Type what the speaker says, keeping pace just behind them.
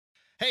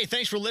Hey,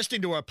 thanks for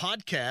listening to our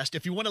podcast.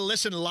 If you want to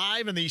listen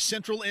live in the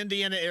central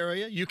Indiana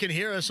area, you can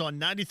hear us on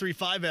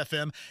 93.5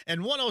 FM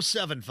and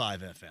 107.5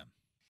 FM.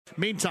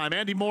 Meantime,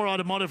 Andy Moore,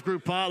 Automotive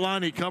Group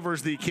Hotline. He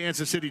covers the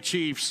Kansas City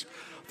Chiefs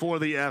for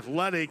The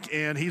Athletic,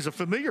 and he's a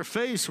familiar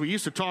face. We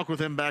used to talk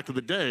with him back in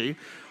the day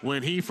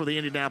when he, for the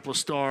Indianapolis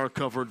Star,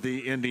 covered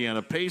the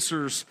Indiana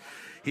Pacers.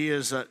 He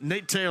is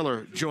Nate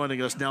Taylor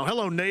joining us now.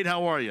 Hello, Nate.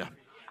 How are you?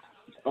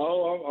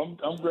 Oh,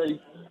 I'm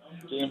great.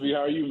 JMV,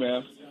 how are you,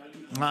 man?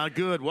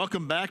 Good.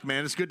 Welcome back,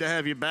 man. It's good to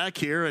have you back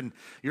here, and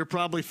you're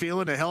probably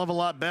feeling a hell of a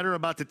lot better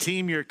about the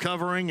team you're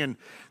covering and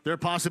their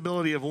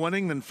possibility of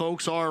winning than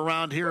folks are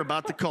around here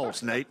about the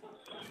Colts, Nate.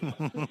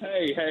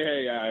 Hey,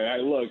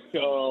 look,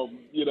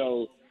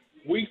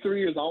 week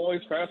 3 is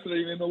always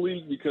fascinating in the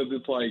league because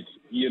it's like,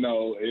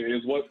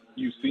 is what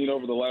you've seen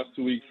over the last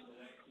 2 weeks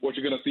what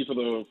you're going to see for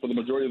the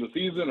majority of the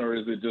season, or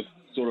is it just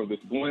sort of this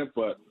blimp?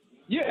 But,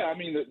 yeah, I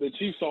mean, the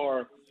Chiefs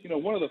are,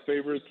 one of the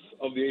favorites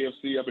of the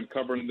AFC. I've been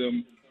covering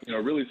them,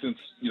 really since,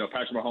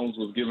 Patrick Mahomes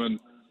was given,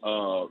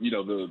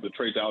 the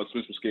trade to Alex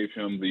Smith, which gave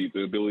him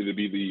the ability to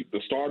be the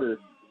starter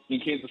in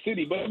Kansas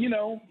City. But,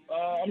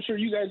 I'm sure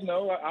you guys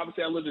know,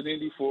 obviously I lived in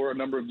Indy for a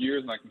number of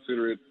years, and I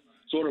consider it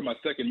sort of my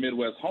second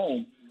Midwest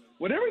home.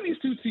 Whenever these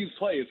two teams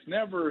play, it's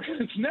never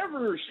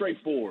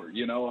straightforward.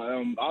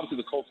 Obviously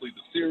the Colts lead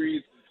the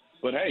series,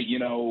 but hey,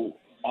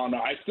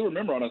 I still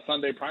remember on a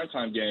Sunday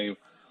primetime game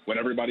when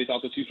everybody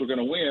thought the Chiefs were going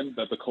to win,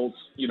 that the Colts,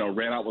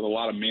 ran out with a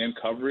lot of man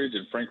coverage,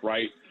 and Frank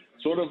Wright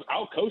sort of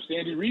outcoached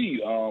Andy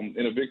Reid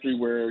in a victory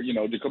where,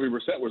 Jacoby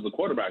Brissett was the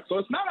quarterback. So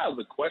it's not out of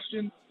the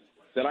question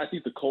that I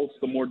think the Colts,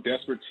 the more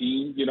desperate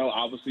team,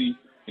 obviously,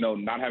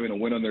 not having a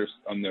win on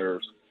their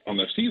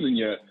season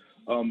yet,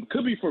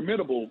 could be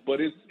formidable.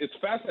 But it's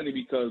fascinating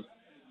because,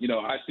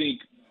 I think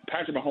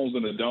Patrick Mahomes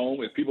in the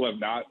Dome, if people have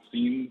not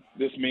seen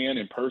this man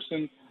in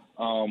person,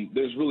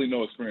 there's really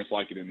no experience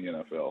like it in the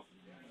NFL.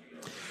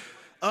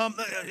 I'm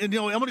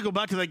going to go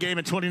back to that game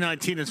in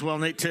 2019 as well.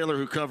 Nate Taylor,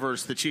 who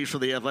covers the Chiefs for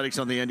the Athletics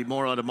on the Andy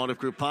Moore Automotive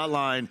Group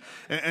Hotline.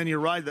 And you're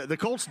right, the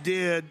Colts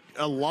did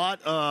a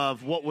lot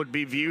of what would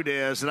be viewed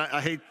as, and I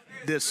hate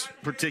this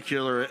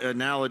particular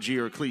analogy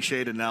or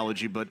cliched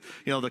analogy, but,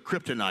 the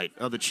kryptonite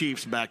of the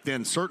Chiefs back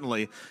then,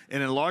 certainly,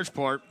 and in large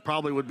part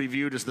probably would be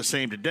viewed as the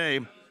same today,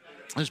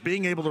 as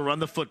being able to run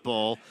the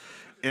football.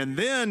 And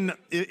then,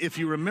 if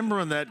you remember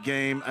in that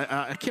game,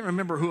 I can't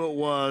remember who it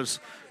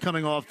was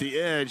coming off the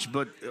edge,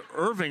 but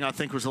Irving, I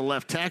think, was the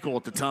left tackle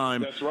at the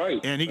time. That's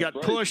right. And he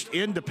got pushed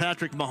into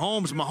Patrick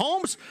Mahomes.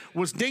 Mahomes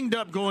was dinged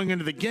up going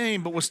into the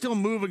game, but was still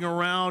moving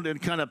around in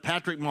kind of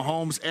Patrick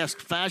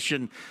Mahomes-esque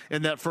fashion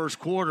in that first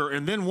quarter.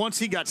 And then once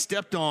he got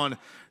stepped on,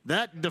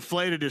 that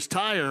deflated his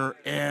tire,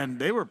 and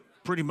they were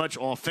pretty much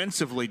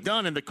offensively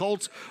done, and the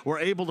Colts were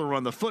able to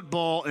run the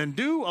football and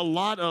do a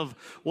lot of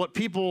what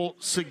people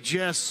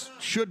suggest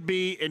should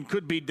be and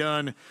could be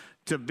done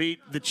to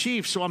beat the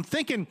Chiefs. So I'm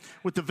thinking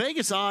with the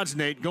Vegas odds,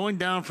 Nate, going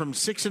down from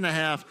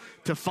 6.5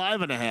 to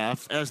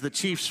 5.5 as the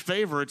Chiefs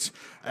favorites,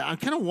 I'm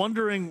kind of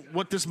wondering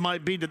what this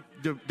might be.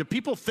 Do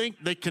people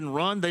think they can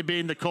run, they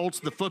being the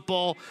Colts, the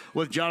football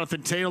with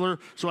Jonathan Taylor?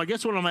 So I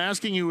guess what I'm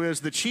asking you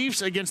is the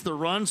Chiefs against the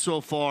run so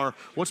far,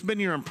 what's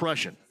been your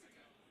impression?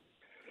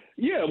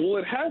 Yeah, well,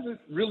 it hasn't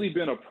really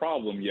been a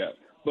problem yet.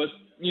 But,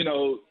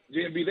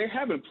 JMV, they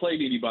haven't played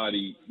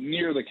anybody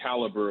near the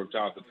caliber of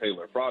Jonathan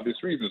Taylor for obvious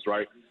reasons,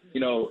 right?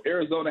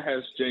 Arizona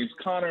has James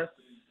Conner.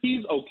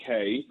 He's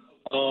okay.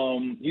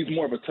 He's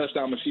more of a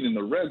touchdown machine in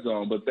the red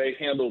zone, but they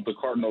handled the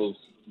Cardinals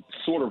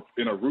sort of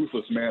in a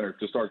ruthless manner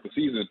to start the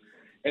season.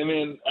 And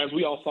then, as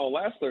we all saw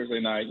last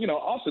Thursday night,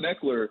 Austin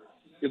Eckler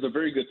is a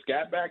very good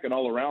scat back and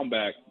all-around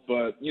back,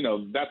 but,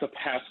 that's a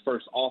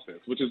pass-first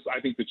offense, which is,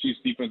 I think, the Chiefs'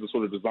 defense is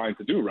sort of designed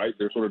to do, right?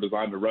 They're sort of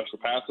designed to rush the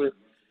passer,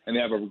 and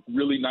they have a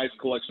really nice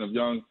collection of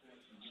young,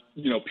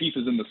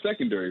 pieces in the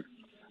secondary.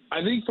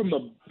 I think from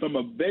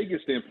a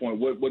Vegas standpoint,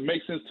 what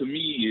makes sense to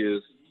me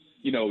is,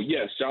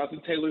 yes,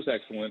 Jonathan Taylor's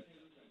excellent.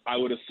 I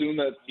would assume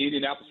that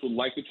Indianapolis would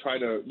like to try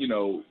to,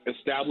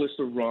 establish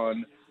the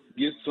run,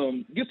 get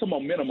some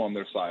momentum on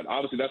their side.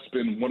 Obviously, that's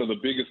been one of the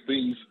biggest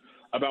things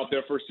about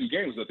their first 2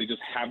 games, that they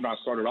just have not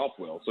started off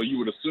well. So you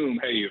would assume,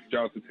 hey, if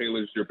Jonathan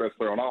Taylor is your best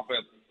player on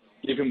offense,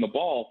 give him the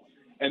ball.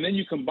 And then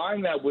you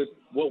combine that with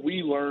what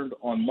we learned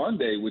on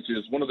Monday, which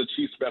is one of the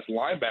Chiefs' best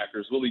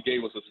linebackers, Willie Gay,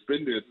 was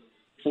suspended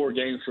 4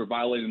 games for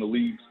violating the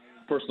league's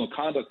personal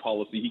conduct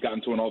policy. He got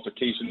into an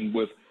altercation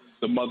with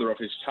the mother of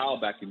his child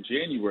back in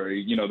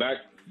January.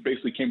 That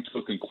basically came to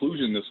a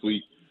conclusion this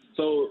week.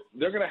 So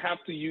they're going to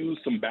have to use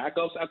some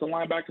backups at the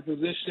linebacker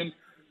position.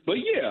 But,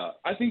 yeah,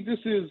 I think this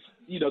is,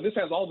 this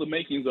has all the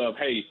makings of,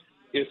 hey,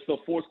 it's the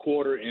fourth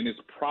quarter and it's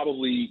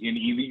probably in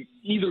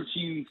either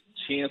team's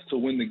chance to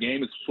win the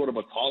game. It's sort of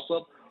a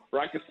toss-up. Or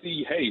I could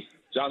see, hey,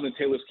 Jonathan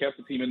Taylor's kept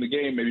the team in the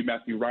game. Maybe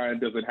Matthew Ryan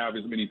doesn't have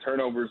as many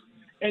turnovers.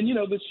 And,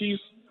 the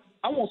Chiefs,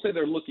 I won't say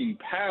they're looking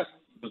past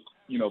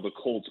the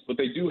Colts, but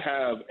they do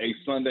have a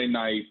Sunday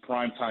night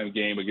primetime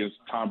game against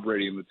Tom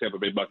Brady and the Tampa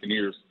Bay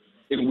Buccaneers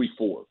in Week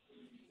 4.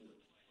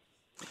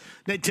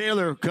 Nate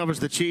Taylor covers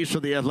the Chiefs for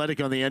The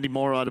Athletic on the Andy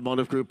Moore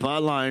Automotive Group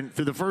hotline.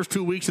 Through the first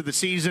 2 weeks of the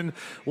season,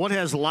 what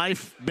has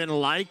life been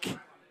like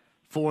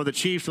for the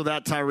Chiefs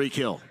without Tyreek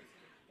Hill?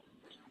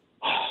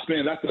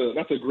 Man,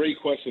 that's a great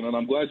question, and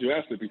I'm glad you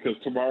asked it because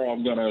tomorrow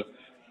I'm going to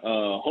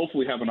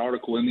hopefully have an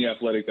article in The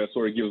Athletic that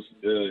sort of gives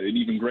an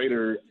even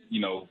greater,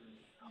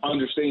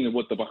 understanding of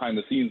what the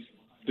behind-the-scenes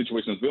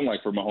situation has been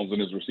like for Mahomes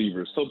and his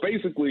receivers. So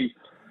basically,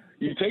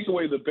 you take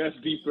away the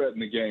best deep threat in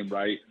the game,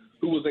 right,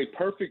 who was a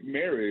perfect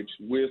marriage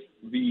with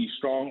the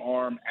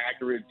strong-arm,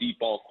 accurate, deep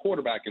ball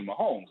quarterback in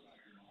Mahomes.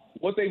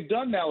 What they've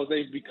done now is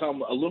they've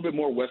become a little bit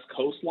more West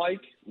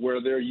Coast-like,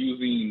 where they're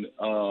using,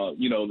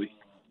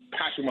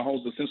 Patrick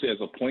Mahomes essentially as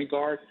a point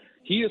guard.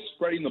 He is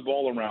spreading the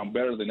ball around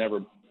better than ever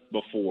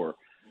before.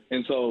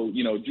 And so,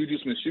 Juju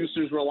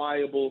Smith-Schuster's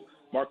reliable.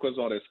 Marquez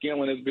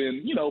Valdes-Scantling has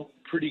been,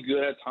 pretty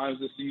good at times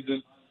this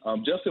season.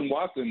 Justin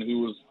Watson, who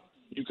was,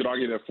 you could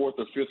argue, their fourth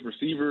or fifth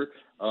receiver,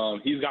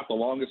 he's got the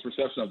longest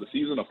reception of the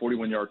season, a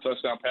 41-yard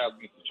touchdown pass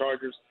against the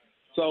Chargers.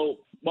 So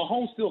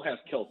Mahomes still has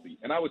Kelce.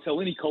 And I would tell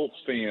any Colts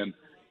fan,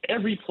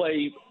 every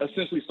play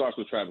essentially starts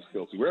with Travis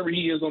Kelce. Wherever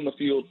he is on the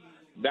field,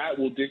 that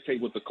will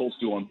dictate what the Colts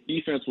do on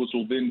defense, which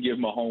will then give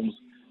Mahomes,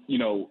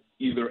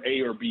 either A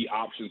or B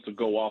options to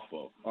go off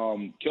of.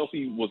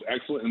 Kelce was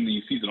excellent in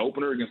the season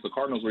opener against the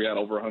Cardinals where he had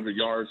over 100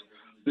 yards.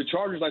 The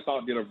Chargers, I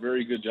thought, did a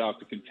very good job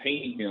to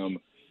contain him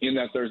in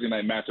that Thursday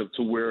night matchup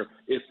to where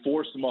it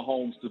forced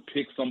Mahomes to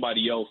pick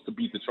somebody else to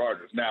beat the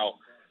Chargers. Now,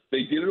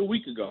 they did it a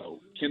week ago.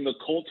 Can the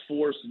Colts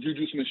force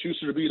Juju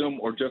Smith-Schuster to beat him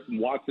or Justin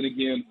Watson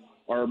again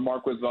or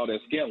Marquez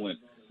Valdes-Scantling?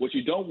 What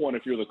you don't want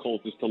if you're the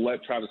Colts is to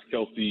let Travis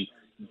Kelce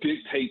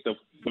dictate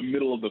the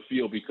middle of the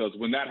field, because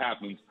when that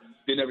happens,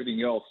 then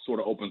everything else sort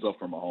of opens up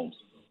for Mahomes.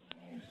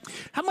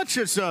 How much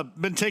has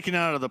been taken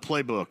out of the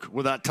playbook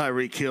without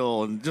Tyreek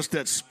Hill and just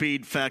that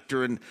speed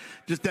factor and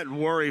just that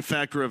worry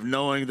factor of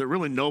knowing that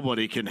really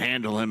nobody can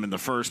handle him in the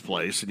first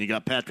place, and you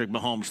got Patrick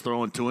Mahomes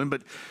throwing to him?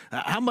 But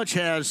how much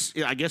has,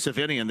 I guess if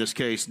any in this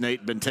case,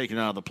 Nate, been taken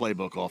out of the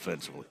playbook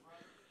offensively?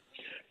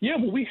 Yeah,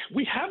 well,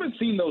 we haven't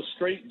seen those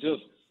straight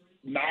just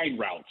 9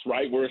 routes,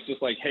 right, where it's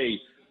just like, hey,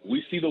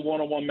 we see the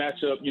one-on-one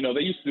matchup.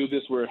 They used to do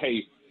this where,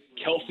 hey,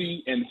 Kelce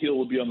and Hill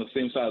would be on the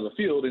same side of the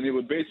field, and it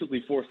would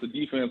basically force the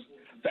defense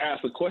to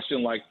ask a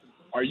question like,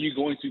 are you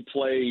going to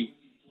play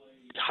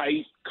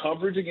tight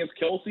coverage against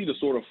Kelce to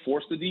sort of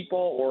force the deep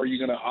ball, or are you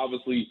going to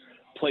obviously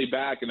play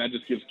back, and that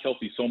just gives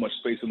Kelce so much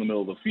space in the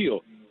middle of the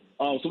field?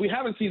 So we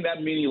haven't seen that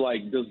many,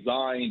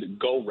 designed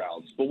go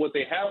routes. But what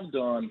they have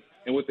done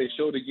and what they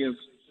showed against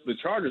the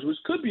Chargers, which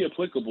could be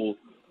applicable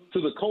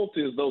to the Colts,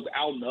 is those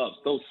out and ups,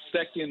 those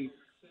second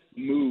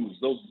moves,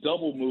 those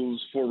double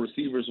moves for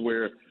receivers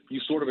where you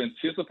sort of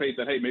anticipate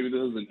that, hey, maybe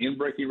this is an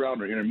in-breaking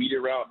route or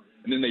intermediate route,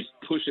 and then they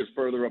push it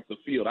further up the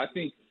field. I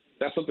think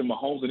that's something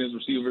Mahomes and his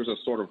receivers have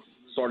sort of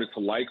started to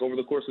like over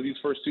the course of these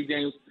first 2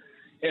 games.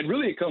 And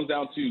really it comes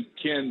down to,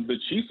 can the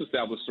Chiefs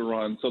establish the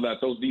run so that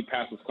those deep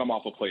passes come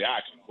off of play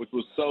action, which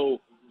was so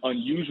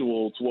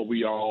unusual to what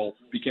we all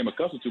became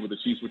accustomed to with the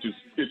Chiefs, which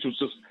was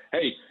just,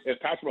 hey, if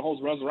Patrick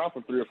Mahomes runs around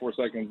for 3 or 4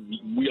 seconds,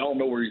 we all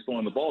know where he's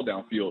throwing the ball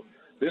downfield.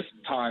 This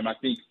time, I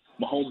think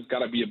Mahomes has got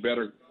to be a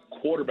better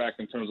quarterback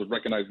in terms of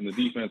recognizing the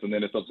defense, and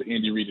then it's up to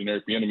Andy Reid and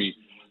Eric Bieniemy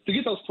to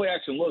get those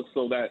play-action looks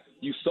so that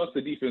you suck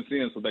the defense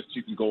in so that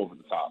you can go over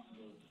the top.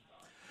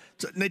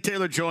 So Nate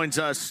Taylor joins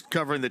us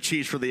covering the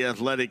Chiefs for The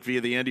Athletic via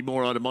the Andy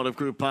Moore Automotive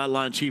Group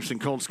hotline. Chiefs and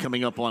Colts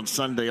coming up on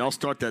Sunday. I'll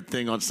start that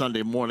thing on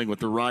Sunday morning with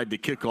the ride to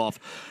kickoff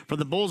from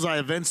the Bullseye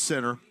Events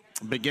Center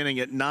beginning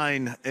at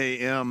 9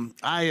 a.m.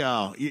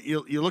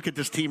 You look at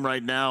this team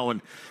right now,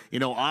 and,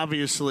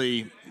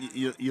 obviously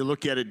you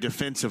look at it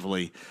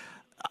defensively.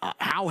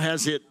 How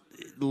has it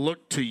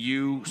looked to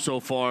you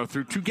so far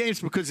through 2 games?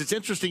 Because it's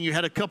interesting, you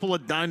had a couple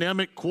of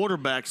dynamic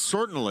quarterbacks,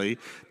 certainly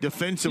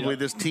defensively,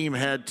 This team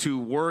had to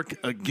work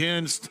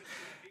against.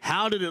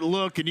 How did it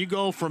look? And you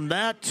go from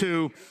that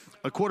to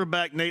a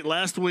quarterback, Nate,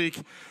 last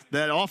week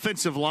that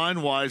offensive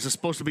line-wise is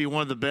supposed to be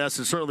one of the best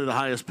and certainly the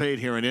highest paid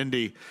here in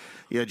Indy.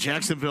 Yeah,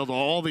 Jacksonville,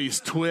 all these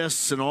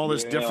twists and all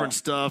this different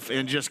stuff,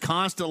 and just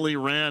constantly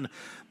ran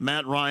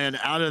Matt Ryan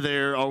out of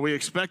there. Are we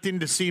expecting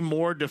to see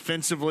more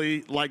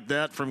defensively like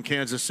that from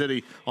Kansas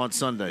City on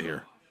Sunday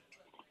here?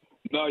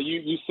 No,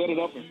 you set it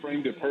up and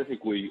framed it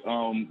perfectly.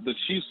 The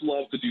Chiefs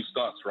love to do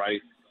stunts, right?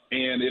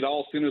 And it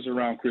all centers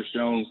around Chris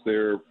Jones,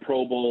 their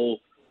Pro Bowl,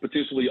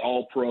 potentially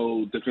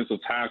all-pro defensive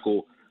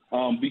tackle.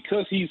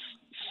 Because he's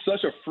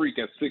such a freak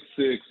at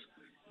 6'6"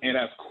 and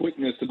has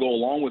quickness to go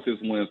along with his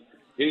length,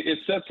 it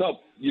sets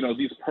up,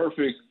 these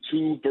perfect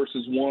 2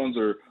 versus 1s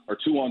or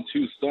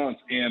 2-on-2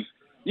 stunts. And,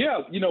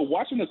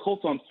 watching the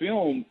Colts on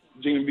film,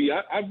 JMV,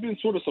 I've been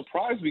sort of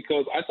surprised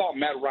because I thought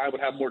Matt Ryan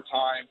would have more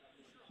time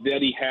that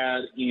he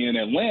had in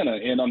Atlanta.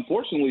 And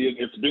unfortunately,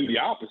 it's been the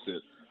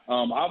opposite.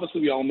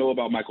 Obviously, we all know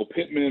about Michael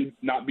Pittman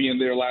not being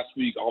there last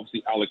week.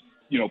 Obviously, Alec,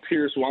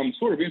 Pierce, who I'm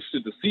sort of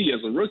interested to see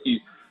as a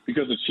rookie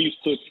because the Chiefs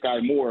took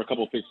Sky Moore a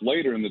couple of picks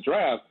later in the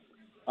draft.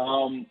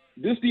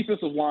 This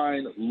defensive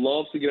line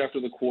loves to get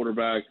after the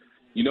quarterback.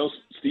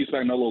 Steve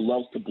Spagnuolo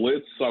loves to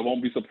blitz, so I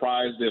won't be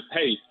surprised if,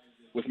 hey,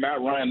 with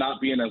Matt Ryan not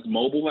being as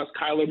mobile as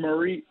Kyler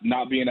Murray,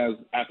 not being as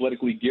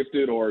athletically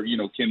gifted or,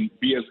 can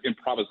be as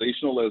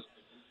improvisational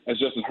as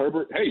Justin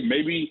Herbert, hey,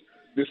 maybe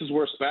this is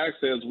where Spags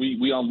says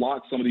we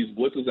unlock some of these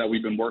blitzes that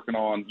we've been working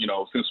on,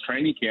 since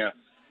training camp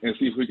and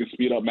see if we can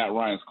speed up Matt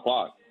Ryan's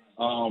clock.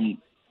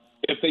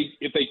 If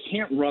they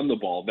can't run the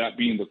ball, that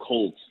being the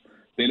Colts,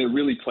 then it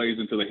really plays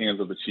into the hands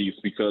of the Chiefs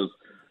because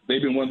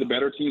they've been one of the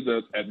better teams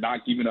at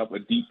not giving up a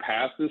deep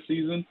pass this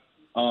season.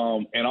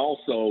 And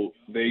also,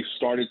 they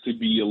started to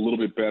be a little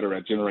bit better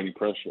at generating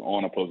pressure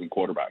on opposing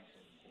quarterbacks.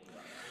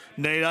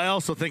 Nate, I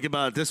also think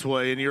about it this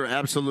way, and you're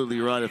absolutely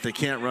right. If they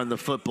can't run the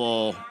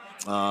football,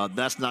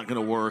 that's not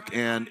going to work.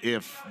 And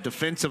if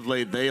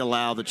defensively they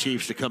allow the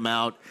Chiefs to come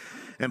out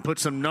and put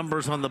some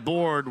numbers on the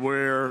board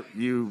where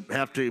you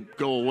have to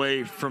go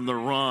away from the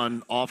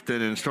run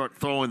often and start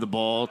throwing the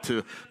ball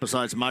to,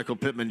 besides Michael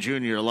Pittman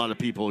Jr., a lot of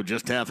people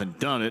just haven't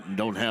done it and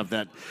don't have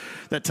that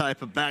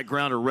type of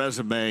background or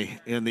resume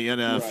in the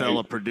NFL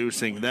of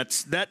producing.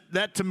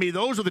 That to me,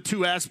 those are the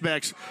two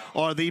aspects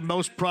are the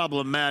most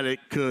problematic,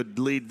 could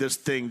lead this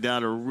thing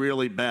down a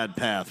really bad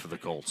path for the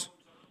Colts.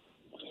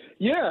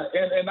 Yeah,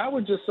 and I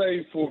would just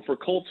say for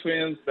Colts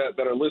fans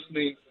that are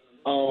listening,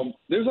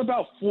 there's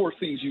about four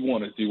things you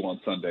want to do on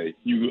Sunday.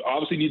 You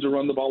obviously need to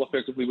run the ball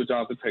effectively with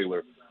Jonathan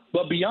Taylor.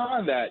 But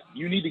beyond that,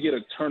 you need to get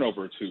a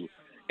turnover or two.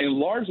 And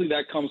largely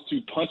that comes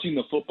to punching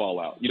the football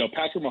out.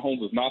 Patrick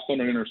Mahomes has not thrown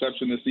an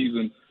interception this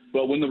season,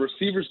 but when the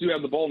receivers do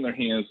have the ball in their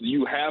hands,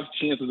 you have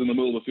chances in the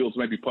middle of the field to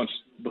maybe punch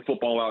the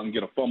football out and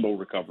get a fumble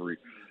recovery.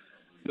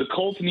 The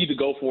Colts need to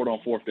go for it on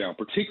fourth down,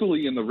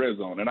 particularly in the red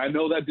zone. And I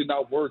know that did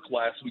not work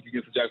last week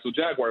against the Jacksonville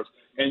Jaguars.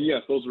 And,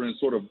 yes, those are in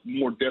sort of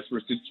more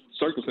desperate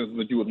circumstances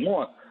that you would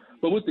want.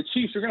 But with the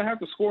Chiefs, you're going to have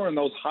to score in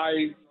those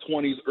high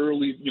 20s,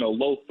 early,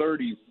 low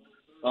 30s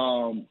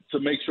to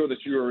make sure that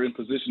you are in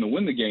position to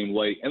win the game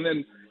late. And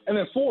then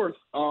fourth,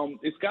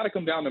 it's got to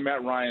come down to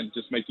Matt Ryan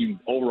just making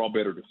overall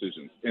better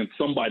decisions and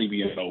somebody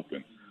being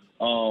open.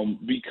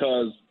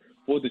 Because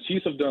what the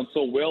Chiefs have done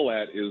so well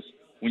at is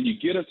when you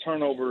get a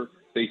turnover –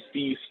 they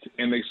feast,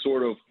 and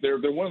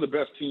they're one of the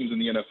best teams in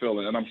the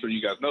NFL, and I'm sure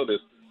you guys know this.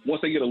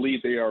 Once they get a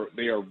lead, they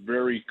are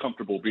very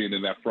comfortable being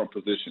in that front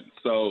position.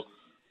 So,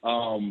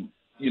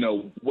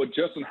 what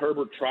Justin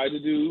Herbert tried to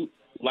do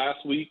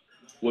last week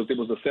was it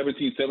was a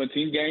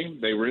 17-17 game.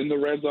 They were in the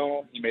red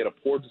zone. He made a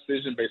poor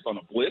decision based on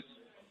a blitz,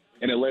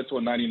 and it led to a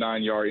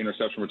 99-yard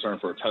interception return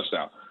for a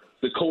touchdown.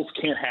 The Colts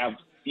can't have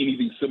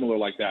anything similar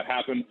like that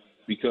happen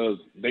because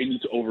they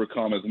need to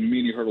overcome as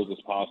many hurdles as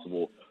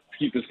possible to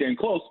keep this game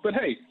close. But,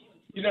 hey,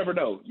 you never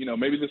know.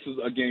 Maybe this is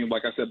a game,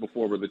 like I said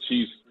before, where the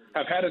Chiefs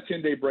have had a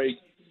 10-day break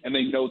and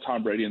they know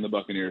Tom Brady and the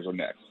Buccaneers are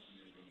next.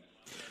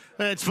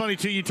 It's funny,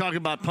 too, you talk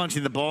about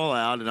punching the ball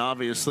out, and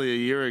obviously a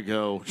year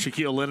ago,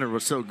 Shaquille Leonard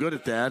was so good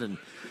at that, and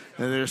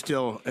there's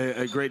still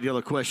a great deal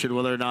of question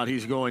whether or not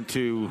he's going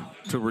to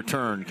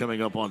return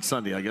coming up on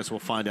Sunday. I guess we'll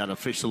find out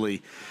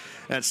officially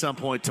at some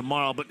point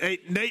tomorrow. But, hey,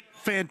 Nate,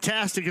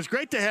 fantastic. It's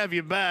great to have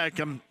you back.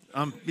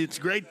 It's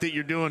great that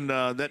you're doing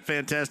that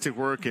fantastic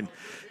work in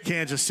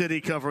Kansas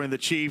City covering the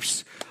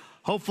Chiefs.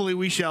 Hopefully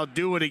we shall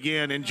do it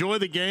again. Enjoy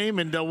the game,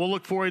 and we'll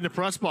look for you in the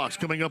press box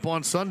coming up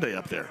on Sunday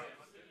up there.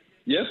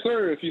 Yes,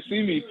 sir. If you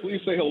see me,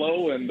 please say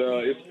hello. And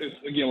it's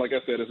again, like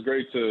I said, it's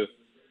great to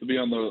be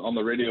on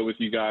the radio with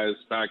you guys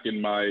back in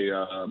my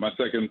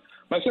second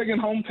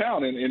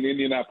hometown in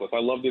Indianapolis. I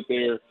loved it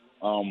there.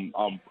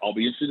 I'll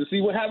be interested to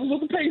see what happens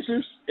with the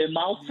Pacers and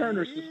Miles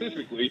Turner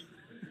specifically.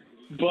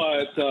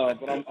 But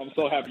I'm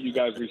so happy you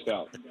guys reached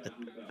out.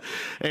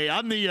 Hey,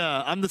 I'm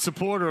the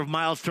supporter of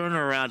Miles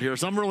Turner around here,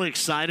 so I'm really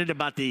excited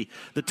about the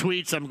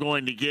tweets I'm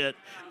going to get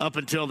up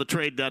until the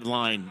trade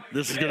deadline.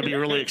 This is going to be a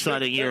really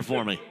exciting year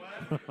for me.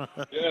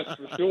 Yes,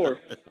 for sure.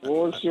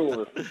 For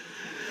sure.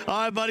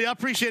 All right, buddy. I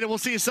appreciate it. We'll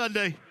see you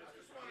Sunday.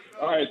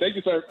 All right. Thank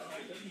you, sir.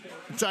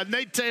 It's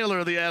Nate Taylor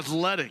of The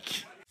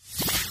Athletic.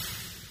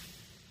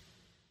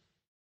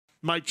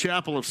 Mike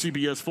Chappell of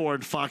CBS 4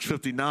 and Fox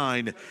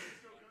 59.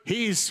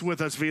 He's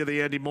with us via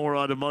the Andy Moore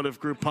Automotive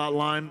Group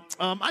hotline.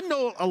 I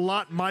know a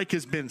lot, Mike,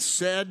 has been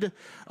said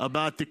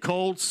about the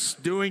Colts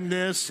doing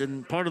this,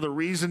 and part of the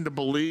reason to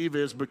believe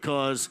is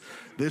because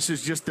this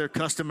is just their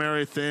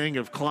customary thing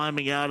of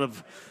climbing out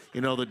of,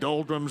 the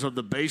doldrums of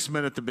the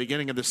basement at the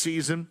beginning of the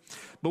season.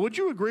 But would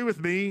you agree with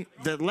me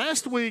that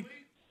last week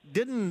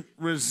didn't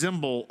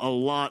resemble a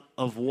lot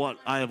of what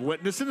I have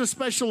witnessed, and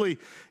especially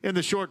in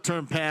the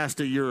short-term past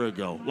a year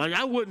ago? Like,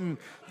 I wouldn't,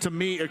 to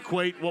me,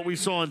 equate what we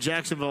saw in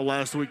Jacksonville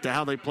last week to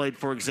how they played,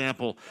 for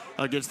example,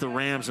 against the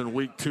Rams in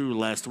Week 2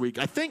 last week.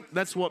 I think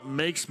that's what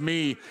makes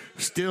me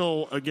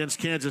still, against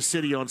Kansas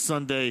City on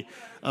Sunday,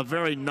 a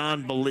very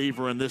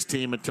non-believer in this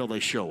team until they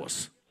show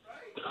us.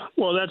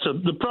 Well,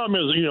 the problem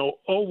is,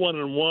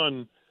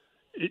 0-1-1,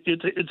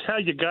 it's how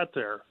you got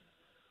there.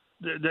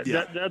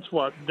 That's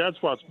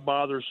what's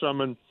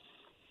bothersome, and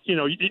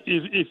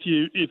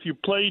if you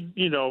played,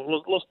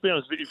 let's be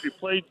honest, if you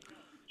played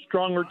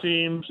stronger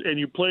teams and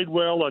you played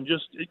well and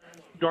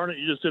darn it,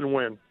 you just didn't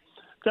win.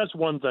 That's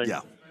one thing.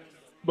 Yeah.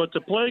 But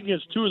to play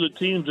against two of the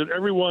teams that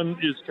everyone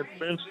is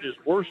convinced is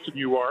worse than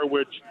you are,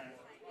 which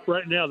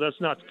Right now, that's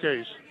not the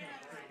case.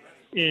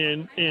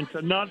 And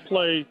to not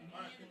play,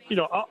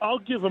 I'll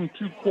give them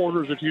 2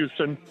 quarters at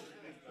Houston.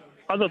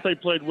 I thought they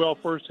played well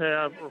first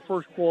half or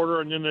first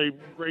quarter, and then a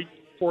great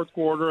fourth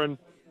quarter and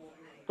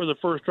for the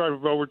first drive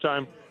of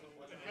overtime.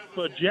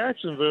 But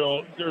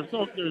Jacksonville, there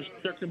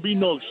can be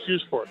no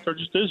excuse for it. There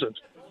just isn't.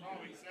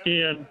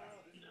 And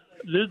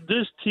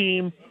this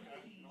team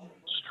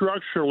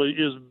structurally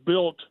is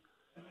built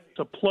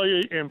to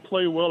play and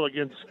play well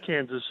against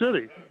Kansas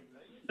City.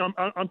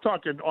 I'm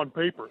talking on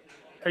paper.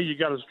 Hey, you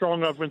got a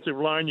strong offensive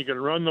line. You can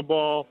run the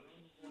ball.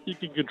 You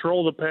can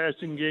control the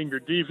passing game.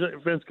 Your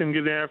defense can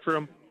get after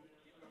them.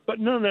 But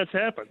none of that's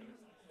happened.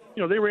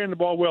 They ran the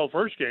ball well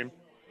first game.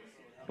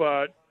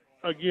 But,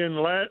 again,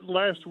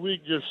 last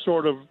week just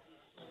sort of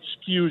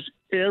skews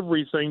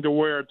everything to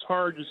where it's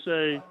hard to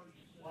say,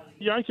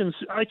 yeah,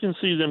 I can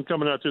see them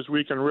coming out this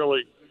week and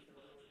really,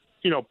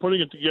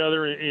 putting it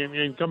together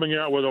and coming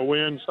out with a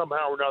win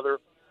somehow or another.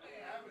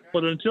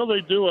 But until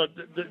they do it,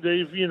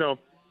 they've,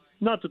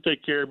 not that they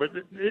care, but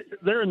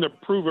they're in the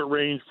prove-it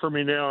range for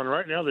me now. And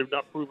right now they've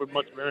not proven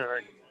much of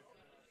anything.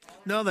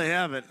 No, they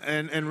haven't.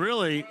 And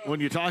really, when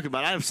you talk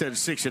about, I've said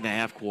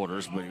 6.5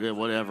 quarters, but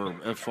whatever,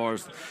 as far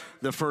as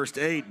the first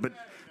 8. But,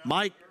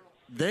 Mike,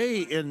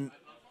 they, in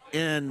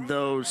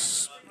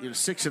those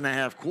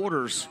 6.5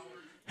 quarters,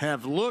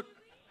 have looked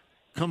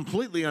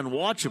completely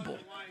unwatchable,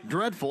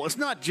 dreadful. It's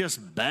not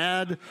just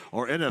bad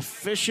or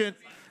inefficient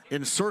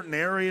in certain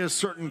areas,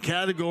 certain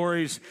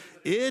categories.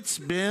 It's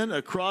been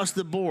across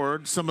the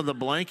board some of the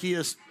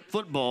blankiest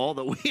football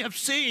that we have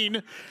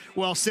seen,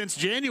 since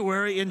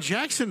January in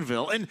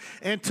Jacksonville.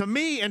 And to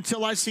me,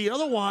 until I see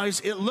otherwise,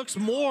 it looks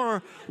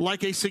more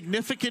like a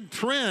significant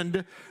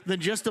trend than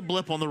just a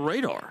blip on the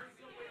radar.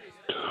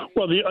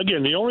 Well,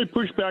 the only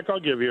pushback I'll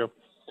give you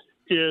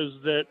is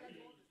that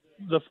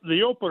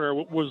the opener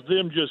was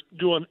them just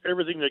doing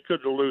everything they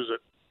could to lose it.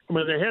 I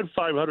mean, they had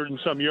 500 and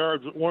some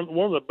yards, one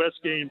of the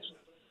best games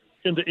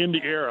in the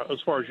Indy era as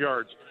far as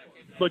yards.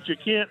 But you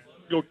can't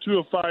go 2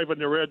 of 5 in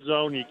the red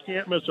zone. You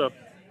can't miss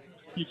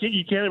you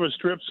can't have a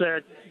strip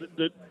sack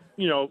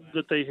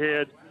that they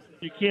had.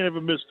 You can't have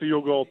a missed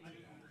field goal.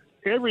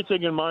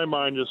 Everything in my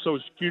mind is so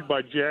skewed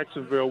by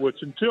Jacksonville, which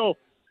until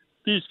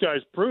these guys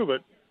prove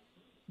it,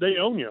 they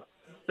own you.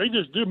 They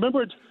just do.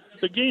 Remember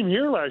the game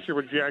here last year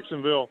with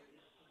Jacksonville.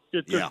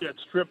 It took that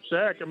strip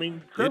sack. I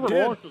mean, Trevor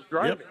Lawrence was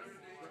driving. Yep.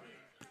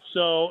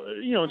 So,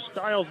 and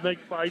styles make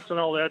fights and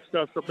all that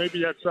stuff, so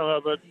maybe that's some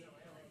of it.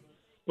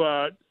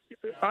 But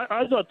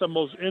I thought the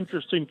most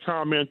interesting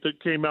comment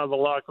that came out of the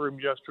locker room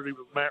yesterday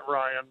was Matt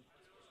Ryan.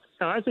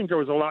 And I think there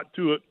was a lot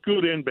to it,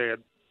 good and bad,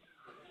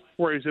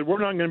 where he said, we're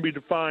not going to be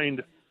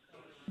defined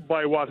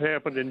by what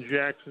happened in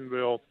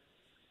Jacksonville.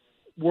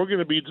 We're going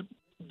to be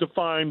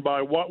defined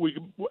by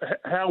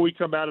how we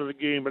come out of the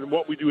game and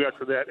what we do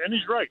after that. And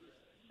he's right.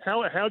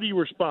 How do you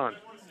respond?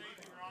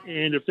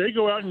 And if they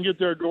go out and get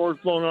their doors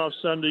blown off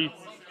Sunday,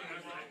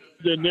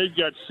 then they've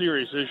got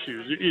serious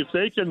issues. If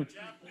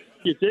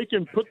they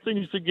can put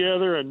things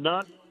together and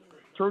not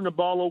turn the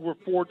ball over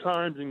 4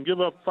 times and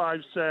give up 5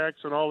 sacks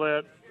and all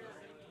that,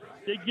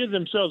 they give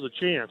themselves a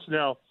chance.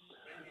 Now,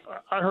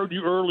 I heard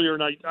you earlier,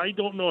 and I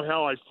don't know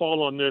how I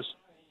fall on this.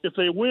 If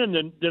they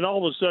win, then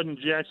all of a sudden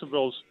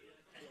Jacksonville's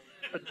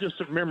a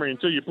distant memory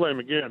until you play them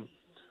again.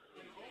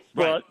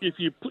 Right. But if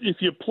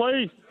you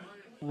play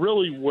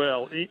really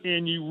well,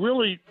 and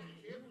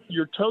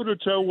you're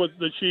toe-to-toe with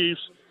the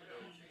Chiefs,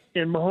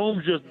 and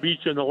Mahomes just beat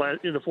you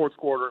in the fourth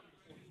quarter,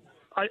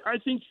 I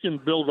think you can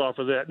build off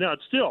of that. Now,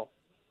 it's still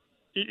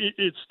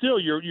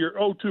you're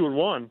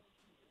 0-2-1,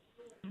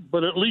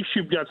 but at least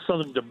you've got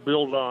something to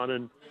build on,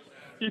 and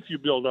if you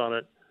build on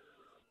it.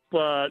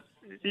 But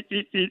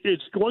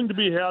it's going to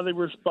be how they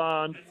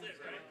respond.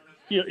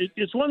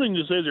 It's one thing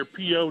to say they're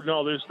PO'd and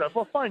all this stuff.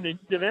 Well, fine,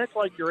 then act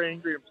like you're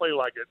angry and play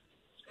like it.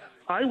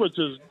 I was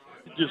as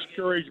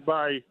discouraged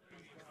by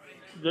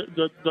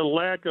the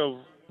lack of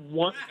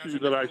want to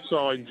that I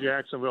saw in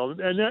Jacksonville,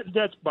 and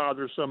that's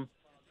bothersome.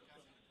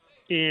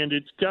 And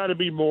it's got to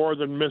be more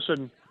than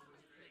missing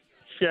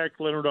Shaq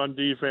Leonard on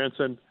defense.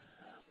 And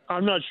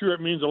I'm not sure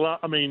it means a lot.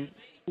 I mean,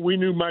 we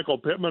knew Michael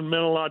Pittman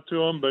meant a lot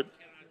to him, but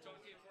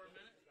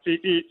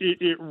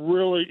it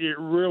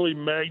really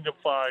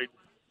magnified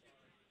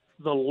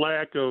the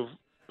lack of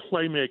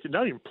playmaking.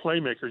 Not even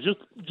playmakers,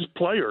 just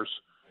players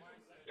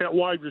at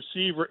wide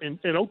receiver and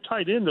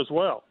tight end as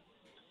well.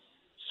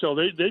 So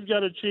they've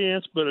got a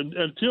chance, but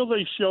until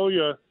they show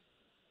you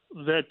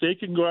that they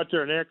can go out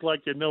there and act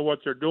like they know what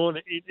they're doing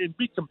and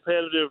be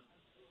competitive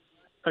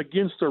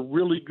against the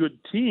really good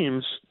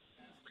teams,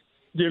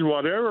 then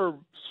whatever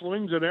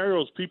slings and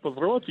arrows people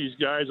throw at these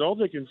guys, all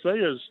they can say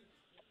is,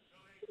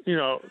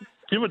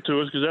 give it to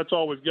us because that's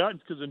all we've got.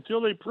 Because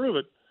until they prove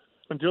it,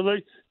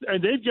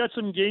 and they've got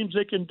some games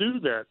they can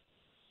do that.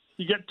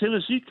 You got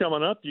Tennessee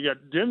coming up. You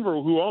got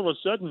Denver, who all of a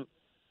sudden,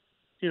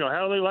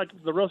 how do they like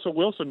the Russell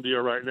Wilson deal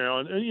right now?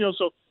 And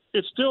so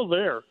it's still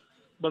there,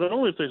 but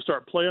only if they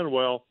start playing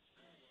well,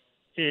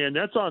 and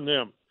that's on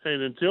them.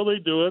 And until they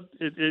do it,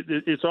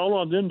 it's all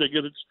on them to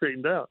get it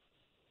straightened out.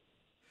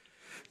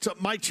 So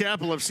Mike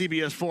Chappell of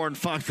CBS 4 and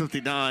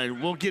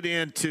 559. We'll get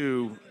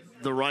into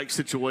the Reich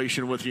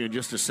situation with you in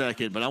just a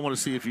second, but I want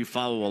to see if you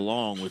follow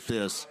along with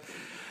this.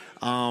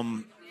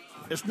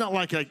 It's not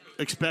like I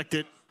expect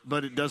it,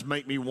 but it does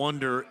make me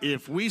wonder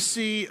if we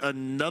see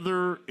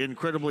another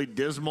incredibly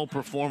dismal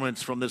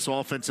performance from this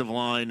offensive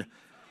line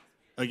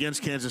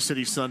against Kansas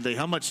City Sunday.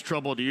 How much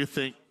trouble do you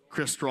think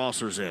Chris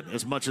Strasser's in?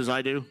 As much as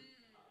I do?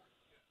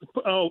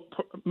 Oh,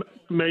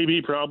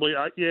 maybe, probably.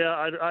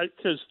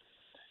 Because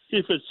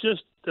if it's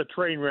just a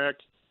train wreck,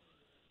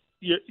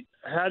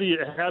 how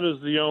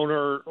does the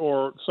owner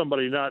or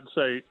somebody not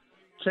say,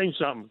 change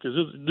something, because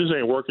this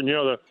ain't working?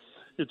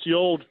 It's the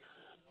old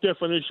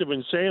definition of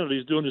insanity,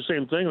 is doing the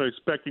same thing and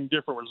expecting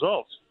different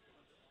results.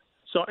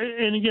 So,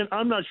 and again,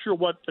 I'm not sure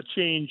what a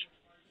change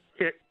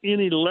at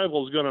any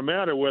level is going to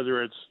matter,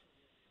 whether it's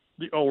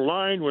the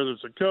O-line, whether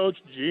it's a coach,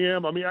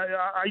 GM. I mean,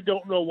 I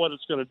don't know what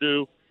it's going to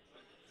do.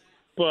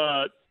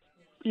 But,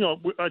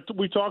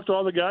 we talked to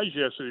all the guys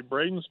yesterday,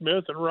 Braden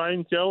Smith and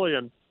Ryan Kelly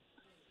and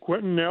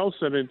Quentin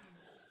Nelson,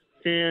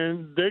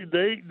 and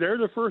they're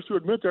the first to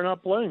admit they're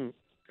not playing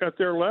at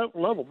their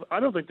level. I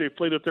don't think they've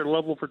played at their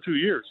level for 2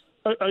 years,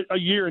 a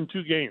year and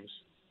 2 games.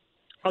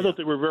 I thought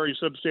they were very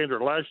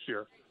substandard last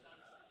year.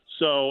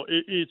 So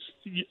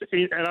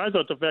and I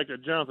thought the fact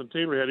that Jonathan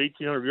Taylor had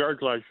 1,800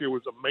 yards last year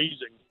was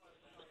amazing,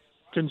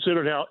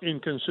 considering how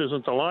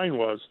inconsistent the line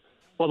was.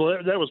 Well,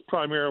 that was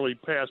primarily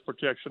pass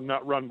protection,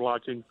 not run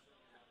blocking.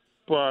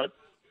 But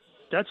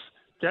that's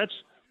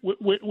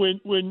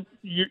when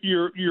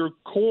your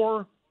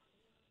core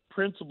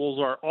principles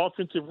are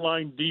offensive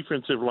line,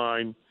 defensive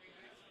line,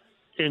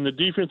 and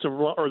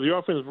the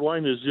offensive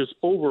line is just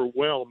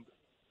overwhelmed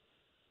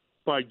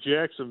by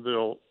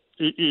Jacksonville.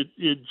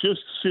 It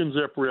just sends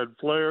up red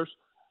flares.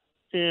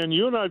 And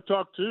you and I have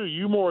talked too,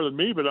 you more than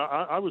me, but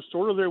I was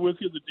sort of there with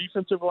you. The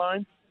defensive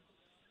line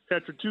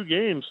after 2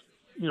 games,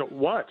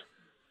 what?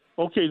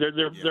 Okay,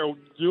 they're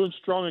doing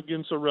strong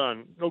against the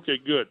run. Okay,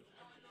 good.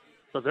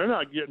 But they're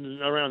not getting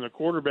around the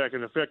quarterback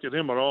and affecting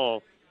him at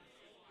all.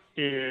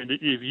 And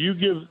if you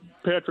give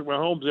Patrick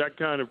Mahomes that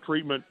kind of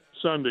treatment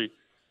Sunday,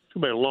 it's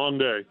going to be a long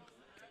day.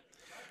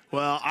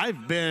 Well,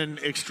 I've been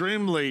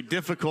extremely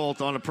difficult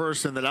on a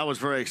person that I was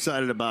very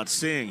excited about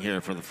seeing here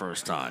for the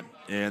first time,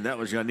 and that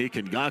was Yannick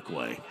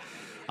Ngakoue.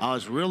 I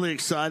was really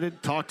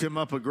excited, talked him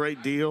up a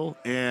great deal,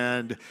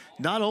 and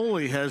not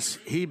only has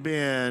he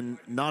been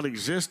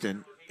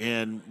non-existent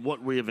in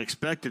what we have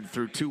expected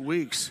through 2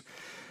 weeks,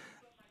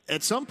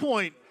 at some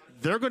point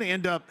they're going to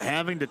end up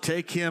having to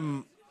take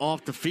him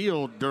off the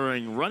field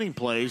during running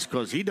plays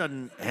because he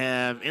doesn't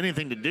have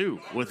anything to do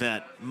with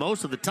that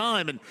most of the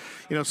time. And,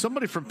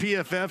 somebody from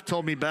PFF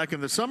told me back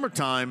in the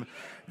summertime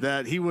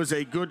that he was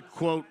a good,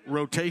 quote,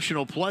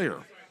 rotational player.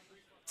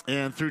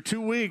 And through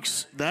 2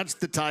 weeks, that's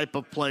the type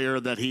of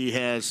player that he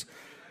has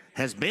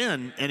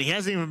been, and he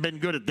hasn't even been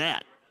good at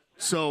that.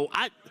 So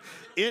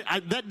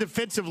that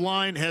defensive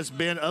line has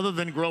been, other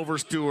than Grover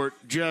Stewart,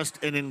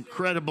 just an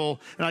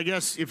incredible, and I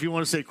guess if you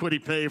want to say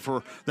Kwity Paye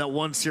for that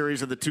one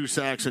series of the 2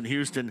 sacks in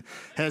Houston,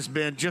 has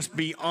been just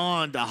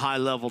beyond a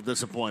high-level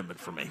disappointment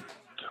for me.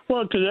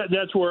 Well, because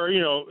that's where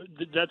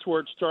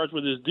it starts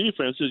with his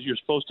defense, is you're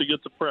supposed to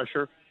get the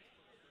pressure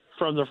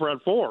from the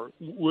front four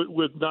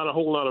with not a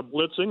whole lot of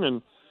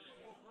blitzing,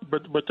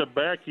 but the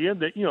back end,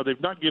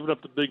 they've not given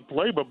up the big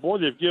play, but boy,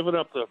 they've given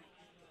up the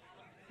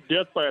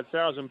death by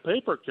 1,000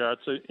 paper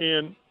cuts,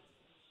 and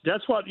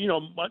that's what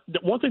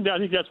one thing that I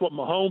think that's what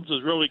Mahomes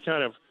has really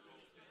kind of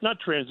not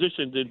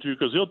transitioned into,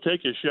 because he'll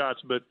take his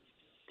shots, but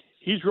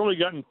he's really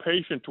gotten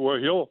patient to where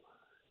he'll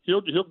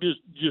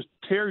just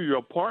tear you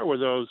apart with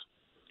those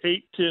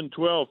 8, 10,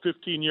 12,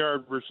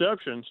 15-yard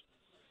receptions,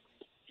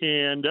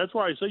 and that's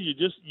why I say you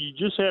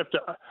just have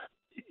to.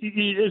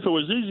 If it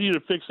was easy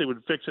to fix, they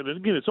would fix it. And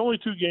again, it's only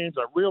 2 games.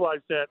 I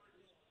realize that.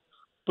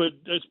 But,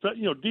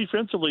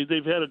 defensively,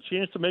 they've had a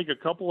chance to make a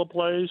couple of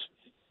plays.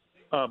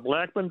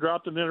 Blackman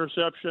dropped an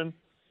interception.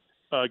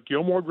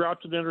 Gilmore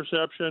dropped an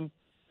interception.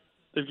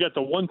 They've got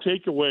the one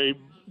takeaway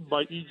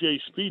by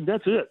E.J. Speed, and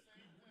that's it.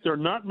 They're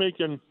not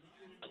making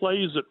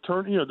plays that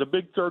turn, the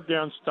big third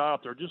down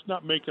stop. They're just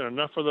not making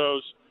enough of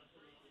those.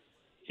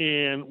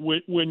 And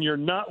when you're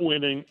not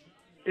winning,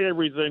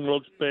 everything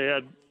looks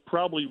bad,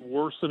 probably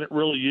worse than it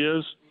really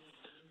is.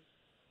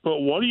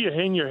 But what do you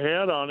hang your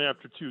hat on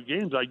after 2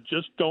 games? I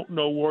just don't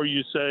know where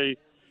you say,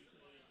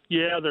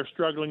 yeah, they're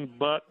struggling,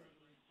 but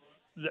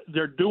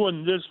they're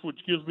doing this, which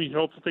gives me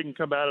hope that they can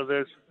come out of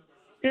this.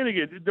 And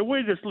again, the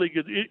way this league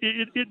is,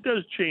 it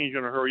does change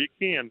in a hurry. It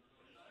can.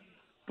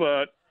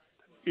 But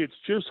it's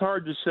just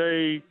hard to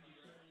say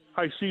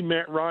I see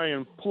Matt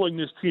Ryan pulling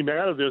this team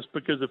out of this,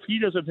 because if he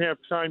doesn't have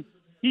time,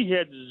 he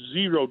had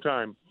 0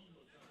 time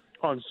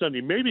on Sunday.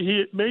 Maybe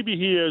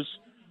he is –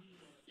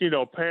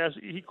 past.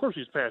 Of course,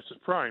 he's past his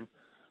prime,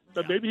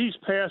 but maybe he's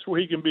past where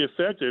he can be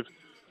effective.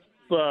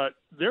 But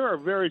there are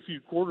very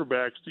few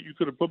quarterbacks that you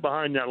could have put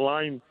behind that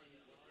line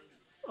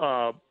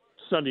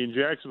Sunday in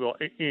Jacksonville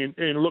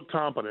and look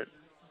competent.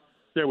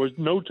 There was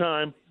no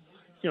time.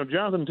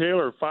 Jonathan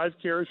Taylor, 5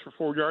 carries for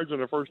 4 yards in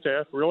the first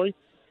half. Really?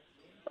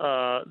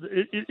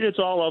 It's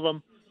all of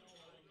them.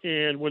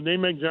 And when they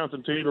make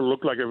Jonathan Taylor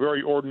look like a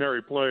very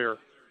ordinary player,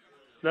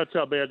 that's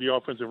how bad the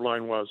offensive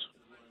line was.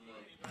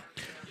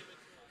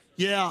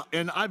 Yeah,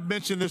 and I've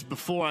mentioned this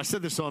before. I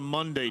said this on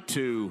Monday,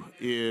 too,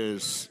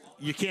 is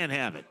you can't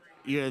have it.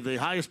 You're the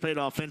highest paid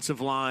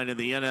offensive line in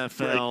the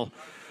NFL, right.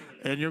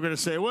 And you're going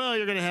to say, well,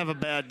 you're going to have a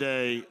bad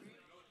day.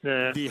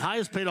 Yeah. The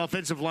highest paid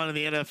offensive line in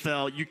the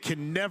NFL, you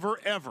can never,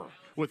 ever,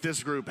 with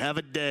this group, have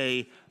a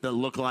day that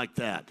look like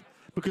that.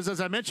 Because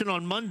as I mentioned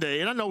on Monday,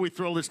 and I know we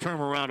throw this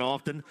term around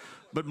often,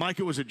 but, Mike,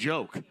 it was a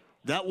joke.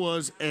 That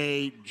was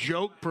a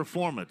joke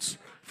performance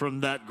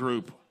from that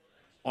group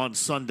on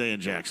Sunday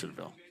in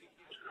Jacksonville.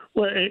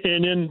 Well,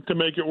 and then to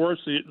make it worse,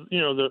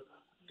 the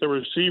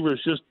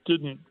receivers just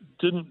didn't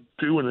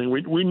do anything.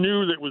 We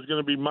knew that it was going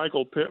to be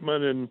Michael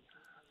Pittman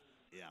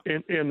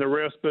and the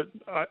rest, but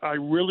I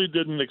really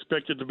didn't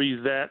expect it to be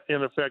that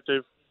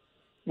ineffective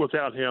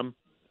without him.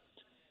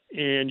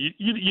 And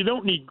you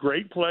don't need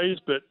great plays,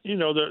 but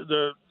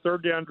the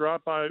third down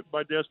drop by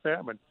Des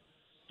Patman.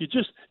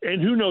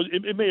 And who knows?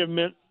 It may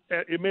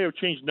have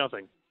changed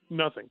nothing.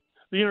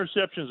 The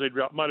interceptions they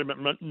dropped might have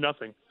meant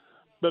nothing.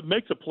 But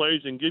make the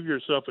plays and give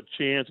yourself a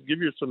chance.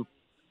 Give you some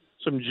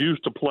juice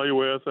to play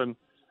with. And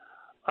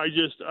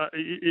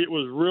it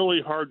was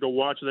really hard to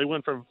watch. They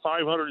went from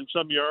 500 and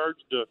some yards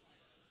to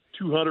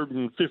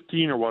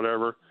 215 or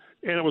whatever,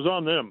 and it was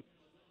on them.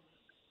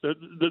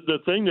 The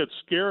thing that's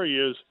scary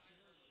is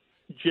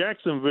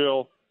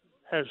Jacksonville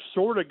has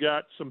sort of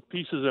got some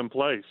pieces in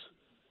place.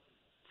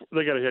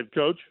 They got a head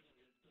coach.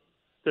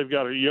 They've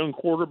got a young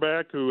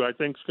quarterback who I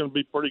think is going to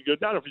be pretty good.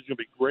 I don't know if he's going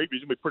to be great, but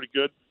he's going to be pretty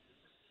good.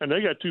 And they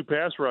got two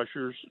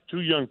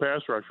young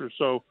pass rushers.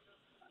 So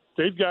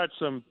they've got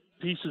some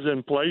pieces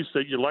in place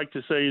that you like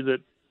to say that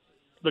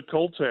the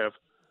Colts have,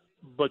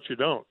 but you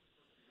don't.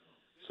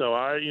 So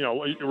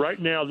right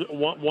now,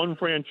 one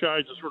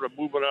franchise is sort of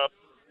moving up,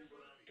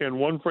 and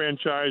one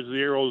franchise, the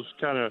arrow's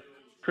kind of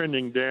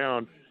trending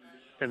down,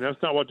 and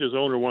that's not what this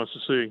owner wants to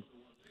see.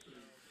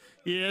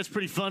 Yeah, it's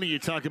pretty funny you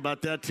talk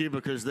about that, too,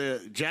 because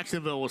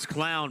Jacksonville was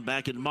clowned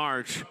back in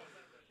March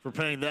for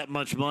paying that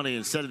much money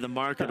and setting the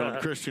market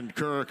on Christian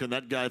Kirk, and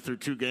that guy through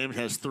 2 games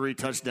has 3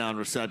 touchdown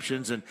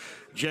receptions. And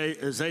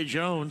Zay